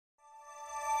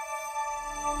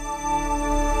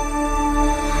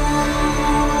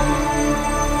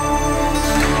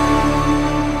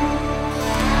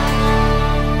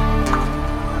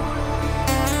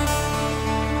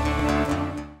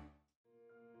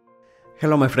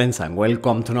Hello my friends and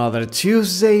welcome to another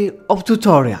Tuesday of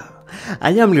tutorial. I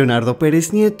am Leonardo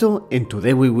Pereznieto and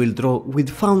today we will draw with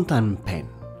fountain pen.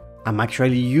 I'm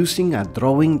actually using a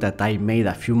drawing that I made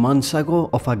a few months ago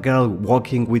of a girl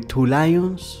walking with two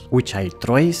lions, which I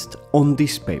traced on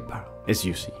this paper, as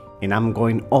you see, and I'm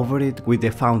going over it with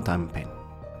the fountain pen.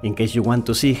 In case you want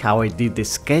to see how I did the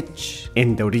sketch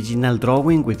and the original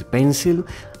drawing with pencil,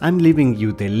 I'm leaving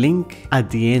you the link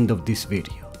at the end of this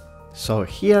video. So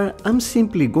here I'm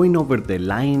simply going over the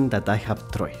line that I have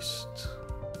traced.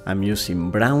 I'm using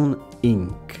brown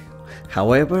ink.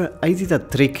 However, I did a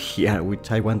trick here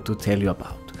which I want to tell you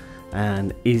about,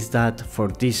 and is that for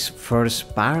this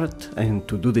first part and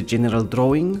to do the general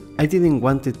drawing, I didn't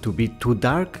want it to be too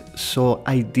dark, so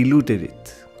I diluted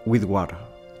it with water.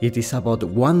 It is about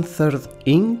 1/3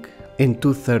 ink and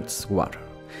 2/3 water.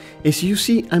 As you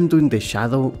see, I'm doing the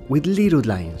shadow with little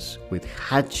lines, with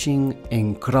hatching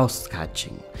and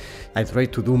cross-hatching. I try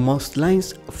to do most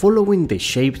lines following the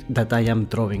shape that I am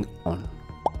drawing on.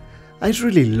 I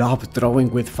really love drawing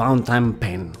with fountain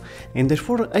pen, and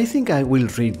therefore I think I will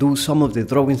redo some of the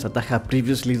drawings that I have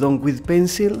previously done with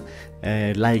pencil,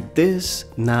 like this,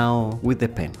 now with the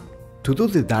pen. To do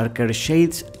the darker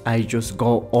shades, I just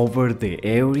go over the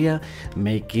area,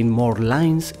 making more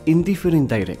lines in different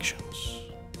directions.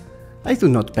 I do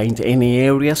not paint any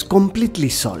areas completely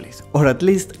solid, or at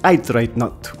least I tried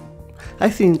not to. I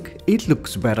think it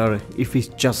looks better if it's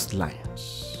just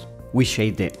lines. We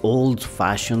shade the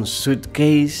old-fashioned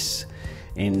suitcase,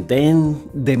 and then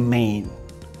the mane.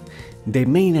 The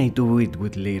mane I do it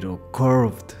with little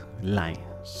curved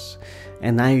lines,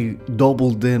 and I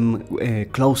double them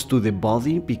close to the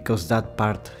body because that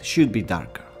part should be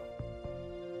darker.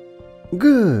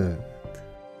 Good!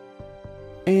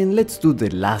 And let's do the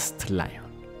last lion.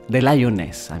 The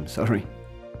lioness, I'm sorry.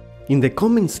 In the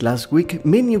comments last week,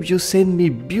 many of you sent me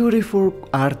beautiful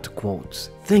art quotes.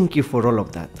 Thank you for all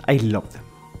of that, I love them.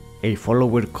 A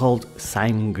follower called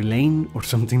Simon or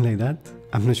something like that,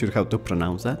 I'm not sure how to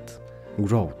pronounce that,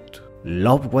 wrote,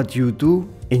 "Love what you do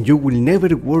and you will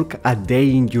never work a day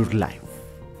in your life."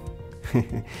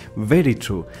 Very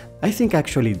true. I think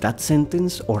actually that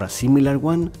sentence or a similar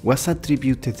one was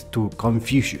attributed to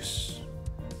Confucius.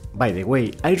 By the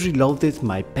way, I reloaded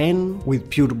my pen with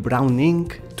pure brown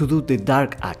ink to do the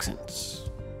dark accents.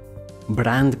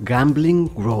 Brand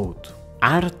Gambling wrote,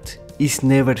 "Art is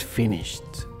never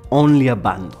finished, only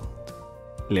abandoned."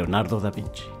 Leonardo da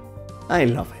Vinci. I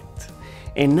love it.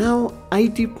 And now I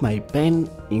dip my pen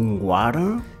in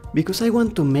water because I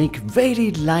want to make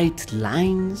very light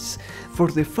lines for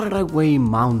the faraway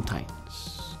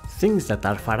mountains. Things that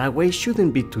are far away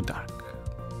shouldn't be too dark.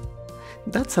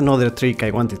 That's another trick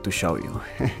I wanted to show you.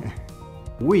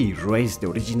 We erase the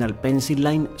original pencil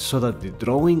line so that the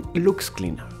drawing looks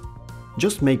cleaner.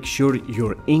 Just make sure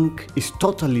your ink is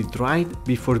totally dried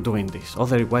before doing this,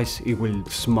 otherwise it will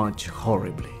smudge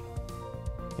horribly.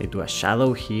 I do a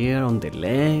shadow here on the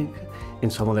leg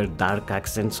and some other dark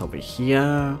accents over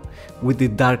here with the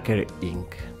darker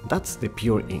ink. That's the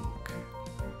pure ink.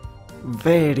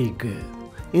 Very good.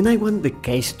 And I want the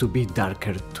case to be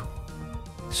darker too.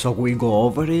 So we go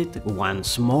over it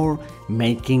once more,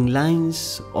 making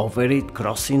lines over it,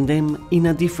 crossing them in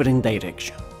a different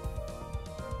direction.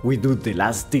 We do the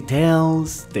last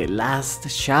details, the last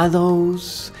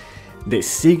shadows, the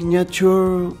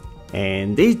signature,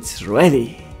 and it's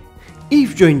ready.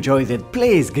 If you enjoyed it,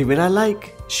 please give it a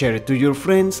like, share it to your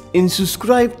friends, and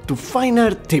subscribe to Fine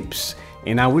Art Tips,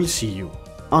 and I will see you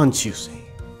on Tuesday.